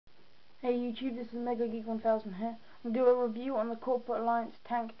Hey YouTube, this is Mega Geek 1000 here. I'm going to do a review on the Corporate Alliance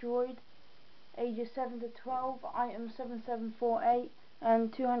Tank Droid, ages 7 to 12, item 7748,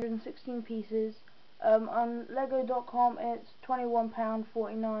 and 216 pieces. On Lego.com it's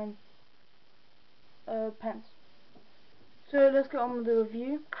 £21.49. Pence. So let's get on with the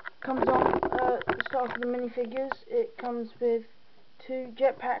review. Comes on, start with the minifigures. It comes with 2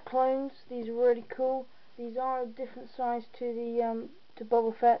 jetpack clones. These are really cool. These are a different size to the to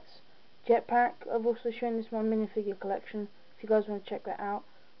Boba Fett's jetpack. I've also shown this in my minifigure collection if you guys want to check that out.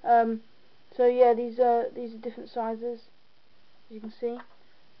 So yeah, these are different sizes, as you can see.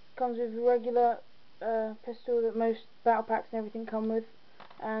 Comes with a regular pistol that most battle packs and everything come with,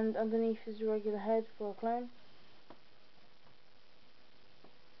 and underneath is a regular head for a clone.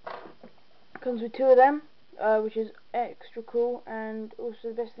 Comes with 2 of them, which is extra cool, and also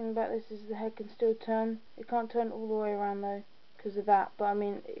the best thing about this is the head can still turn. It can't turn all the way around though because of that, but I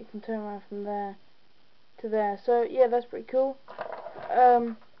mean it can turn around from there to there. So yeah, that's pretty cool.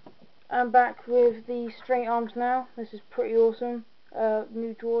 I'm back with the straight arms now. This is pretty awesome.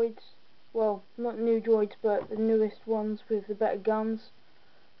 New droids, well, not new droids, but the newest ones with the better guns.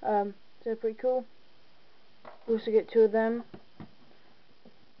 So they're pretty cool. You also get 2 of them.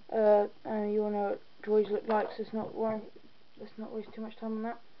 And you all know what droids look like, so let's not waste too much time on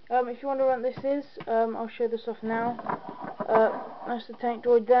that. If you wonder what this is, I'll show this off now. That's the tank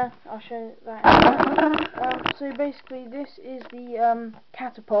droid there. I'll show that. So basically, this is the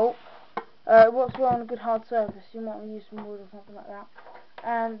catapult. It works well on a good hard surface. You might want to use some wood or something like that.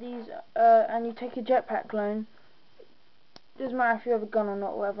 And these, and you take a jetpack clone. Doesn't matter if you have a gun or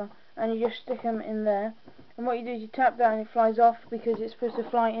not, whatever. And you just stick them in there. And what you do is you tap that and it flies off because it's supposed to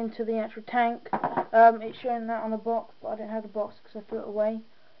fly into the actual tank. It's showing that on the box, but I don't have the box because I threw it away.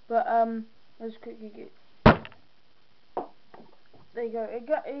 But I'll just quickly get. There you go.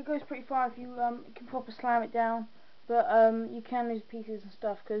 It goes pretty far if you can proper slam it down. But you can lose pieces and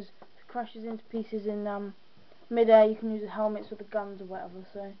stuff because if it crashes into pieces in mid-air, you can use the helmets or the guns or whatever.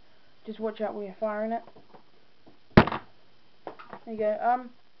 So just watch out when you're firing it. There you go.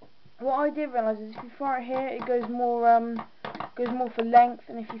 What I did realise is if you fire it here, it goes more for length,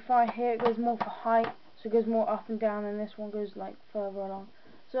 and if you fire here, it goes more for height. So it goes more up and down, and this one goes like further along.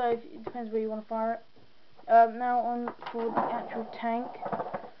 So it depends where you want to fire it. Now on for the actual tank.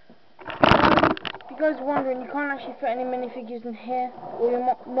 If you guys are wondering, you can't actually fit any minifigures in here, or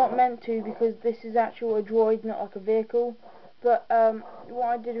you're not meant to, because this is actual a droid, not like a vehicle. But what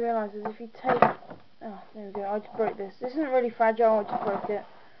I did realise is if you take, oh there we go, I just broke this. This isn't really fragile, I just broke it.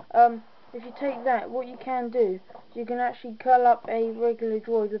 If you take that, what you can do is you can actually curl up a regular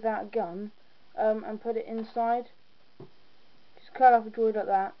droid without a gun, and put it inside. Just curl up a droid like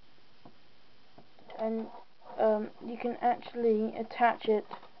that, and you can actually attach it.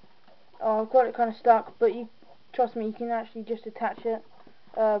 Oh, I've got it kind of stuck, but trust me, you can actually just attach it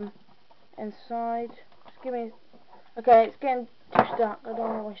inside. Just give me. Okay, it's getting too stuck. I don't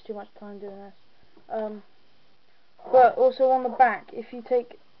want to waste too much time doing this. But also on the back, if you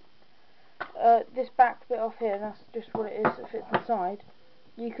take this back bit off here, that's just what it is that fits inside.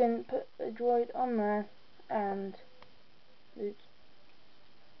 You can put a droid on there, and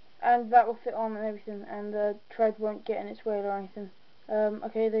that will fit on and everything, and the tread won't get in its way or anything.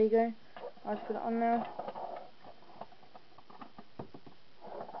 Okay, there you go. I'll just put it on now.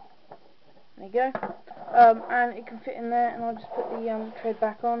 There you go. And it can fit in there, and I'll just put the tread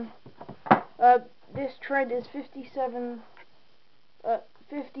back on. This tread is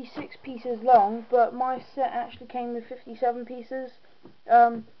 56 pieces long, but my set actually came with 57 pieces.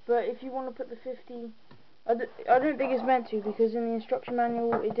 But if you want to put the 50, I don't think it's meant to, because in the instruction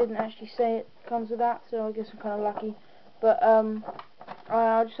manual it didn't actually say it comes with that, so I guess I'm kind of lucky. But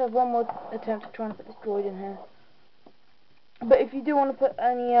I'll just have one more attempt to try and put this droid in here. But if you do want to put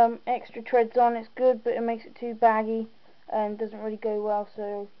any extra treads on, it's good, but it makes it too baggy and doesn't really go well,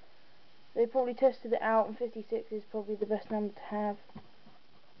 so they probably tested it out, and 56 is probably the best number to have.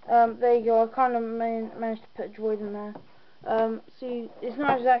 There you go, I kind of managed to put a droid in there. See, it's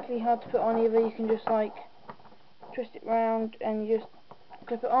not exactly hard to put on either. You can just like twist it round and you just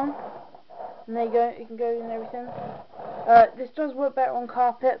clip it on, and there you go, it can go and everything. This does work better on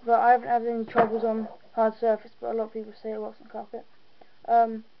carpet, but I haven't had any troubles on hard surface, but a lot of people say it works on carpet.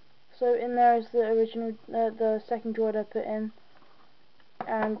 So in there is the original, the second droid I put in,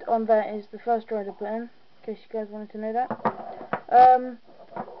 and on there is the first droid I put in case you guys wanted to know that.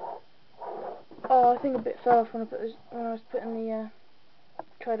 Oh, I think a bit fell off when I was putting the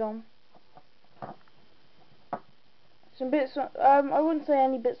tread on. Some bits, I wouldn't say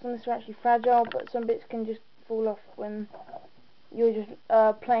any bits on this are actually fragile, but some bits can just fall off when you're just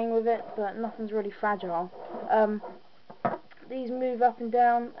playing with it, but nothing's really fragile. These move up and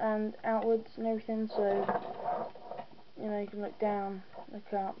down and outwards and everything, so you know, you can look down,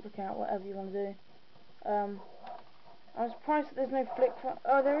 look up, look out, whatever you want to do. I'm surprised that there's no flick fire.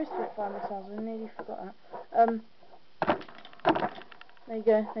 Oh, there is flick fire missiles. I nearly forgot that. There you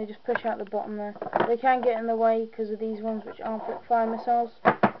go. They just push out the bottom there. They can get in the way because of these ones, which aren't flick fire missiles.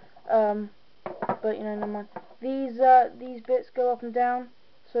 But you know, never mind. These bits go up and down.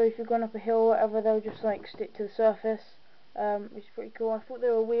 So if you're going up a hill or whatever, they'll just like stick to the surface, which is pretty cool. I thought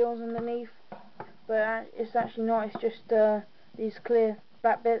there were wheels underneath, but it's actually not. It's just these clear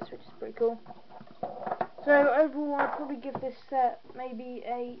back bits, which is pretty cool. So overall, I'd probably give this set maybe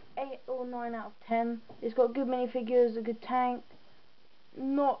a 8 or 9 out of 10. It's got good minifigures, a good tank,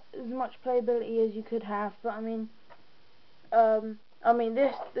 not as much playability as you could have, but I mean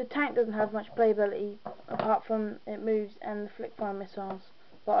the tank doesn't have much playability apart from it moves and the flick fire missiles.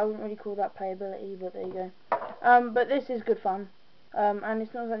 But I wouldn't really call that playability, but there you go. But this is good fun, and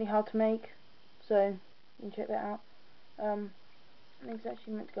it's not exactly hard to make, so you can check that out. I think it's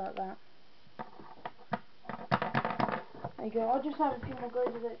actually meant to go like that. There you go. I'll just have a few more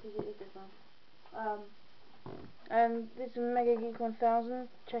goes with it because it is good fun. And this is Mega Geek 1000.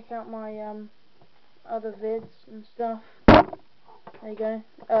 Check out my other vids and stuff. There you go.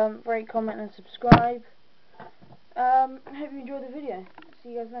 Rate, comment, and subscribe. I hope you enjoyed the video. See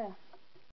you guys later.